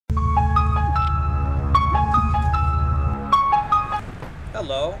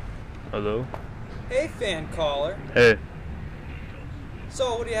Hello. Hello? Hey, fan caller. Hey.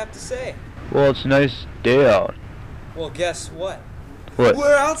 So, what do you have to say? Well, it's a nice day out. Well, guess what? What?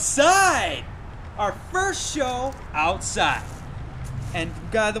 We're outside! Our first show outside. And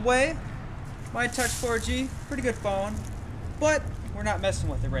by the way, my Touch 4G, pretty good phone, but we're not messing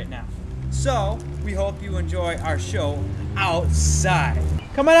with it right now. So, we hope you enjoy our show outside.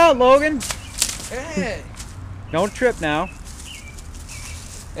 Come on out, Logan. Hey! Don't trip now.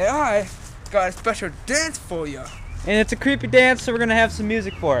 And I got a special dance for you. And it's a creepy dance, so we're gonna have some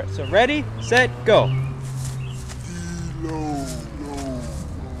music for it. So ready, set, go.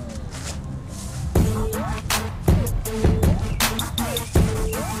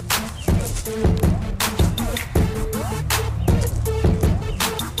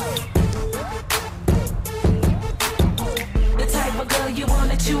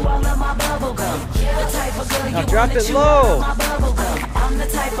 Now drop it low. I'm the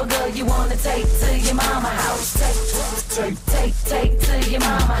type of girl you wanna take to your mama house. Take to your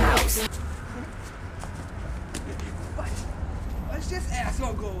mama house. Let's just ask,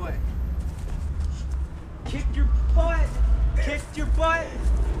 don't go away. Kick your butt. Kick your butt.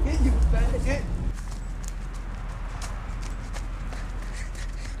 Hit you, faggot.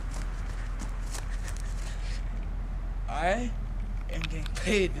 I am getting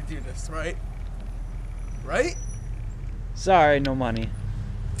paid to do this, right? Right? Sorry, no money.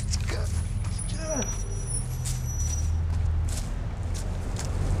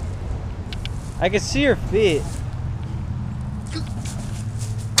 I can see your feet.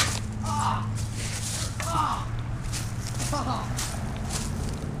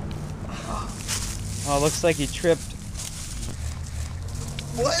 Oh, looks like he tripped.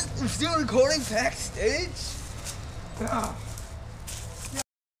 What? We're still recording backstage?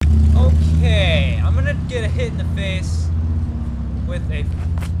 Okay, I'm gonna get a hit in the face with a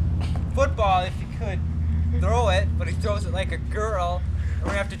football if he could throw it, but he throws it like a girl. We're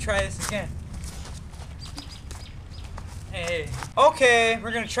gonna have to try this again. Hey. Okay,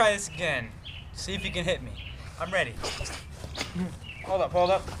 we're gonna try this again. See if he can hit me. I'm ready. Hold up, hold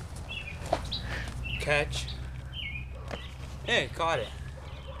up. Catch. Hey, caught it.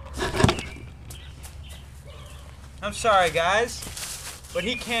 I'm sorry, guys, but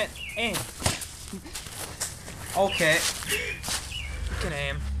he can't aim. Okay. He can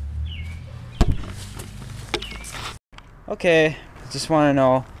aim. Okay, just want to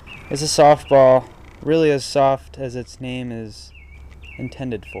know, is a softball really as soft as its name is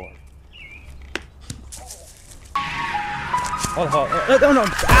intended for? Oh, no.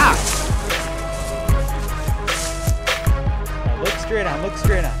 Ah! Now look straight on, look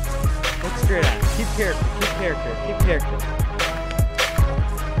straight on. Look straight on. Keep character, keep character, keep character.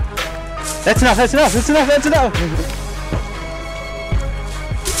 That's enough, that's enough, that's enough, that's enough!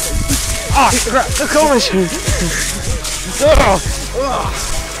 Ah, gosh!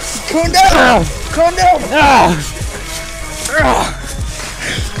 Calm down! Calm down!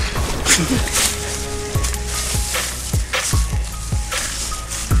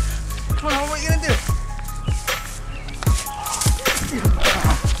 Come on, what are you gonna do?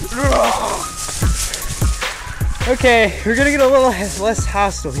 Okay, we're gonna get a little less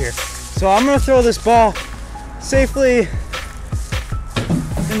hostile here. So I'm gonna throw this ball safely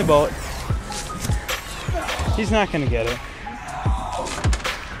in the boat. He's not gonna get it.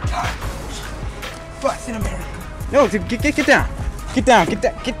 Bus in America. No, dude, get down. Get down,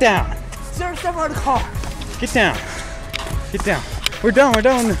 get down. Sir, step out of the car. Get down. Get down. We're done.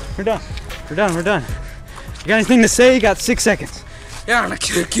 You got anything to say? You got 6 seconds. Yeah, I'm gonna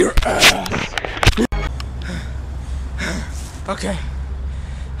kick your ass. Okay.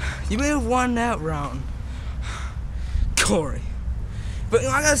 You may have won that round, Corey. But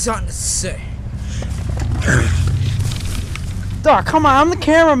I got something to say. Doc, come on, I'm the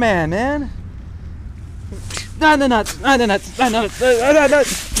cameraman, man. No.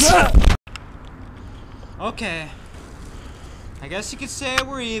 Okay. I guess you could say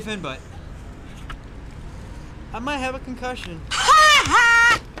we're even, but I might have a concussion.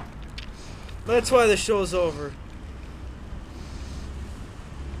 That's why the show's over.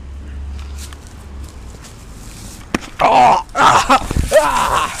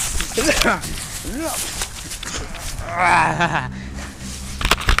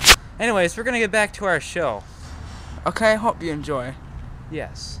 Anyways, we're gonna get back to our show. Okay, hope you enjoy.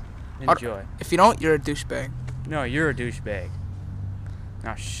 Yes, enjoy. If you don't, you're a douchebag. No, you're a douchebag.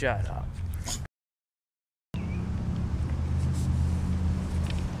 Now shut up.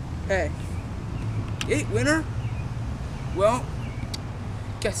 Hey, you ain't winner? Well,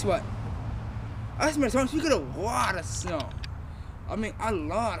 guess what? I spent time, we got a lot of snow. I mean, a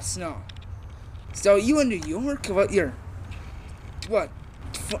lot of snow. So you in New York, what, 1.5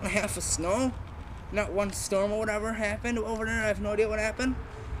 foot of snow? Not one storm or whatever happened over there. I have no idea what happened.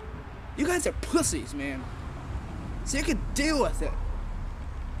 You guys are pussies, man. So you can deal with it.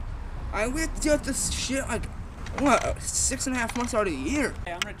 We have to deal with this shit like, what, 6.5 months out of the year.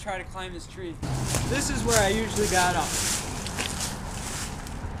 Hey, I'm gonna try to climb this tree. This is where I usually got up.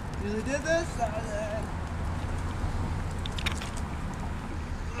 Usually did this.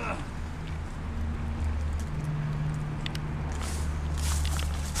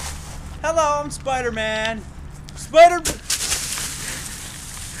 Hello, I'm Spider-Man.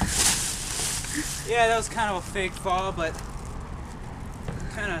 Yeah, that was kind of a fake fall, but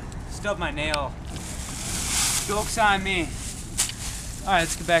kind of stubbed my nail. Joke's on me. All right,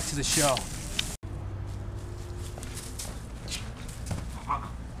 let's get back to the show.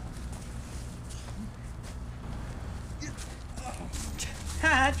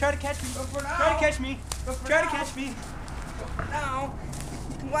 Try to catch me. Try to catch me. Try to catch me. Now,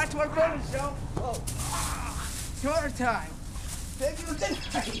 you can watch my bonus show. Whoa. Shorter time. Thank you.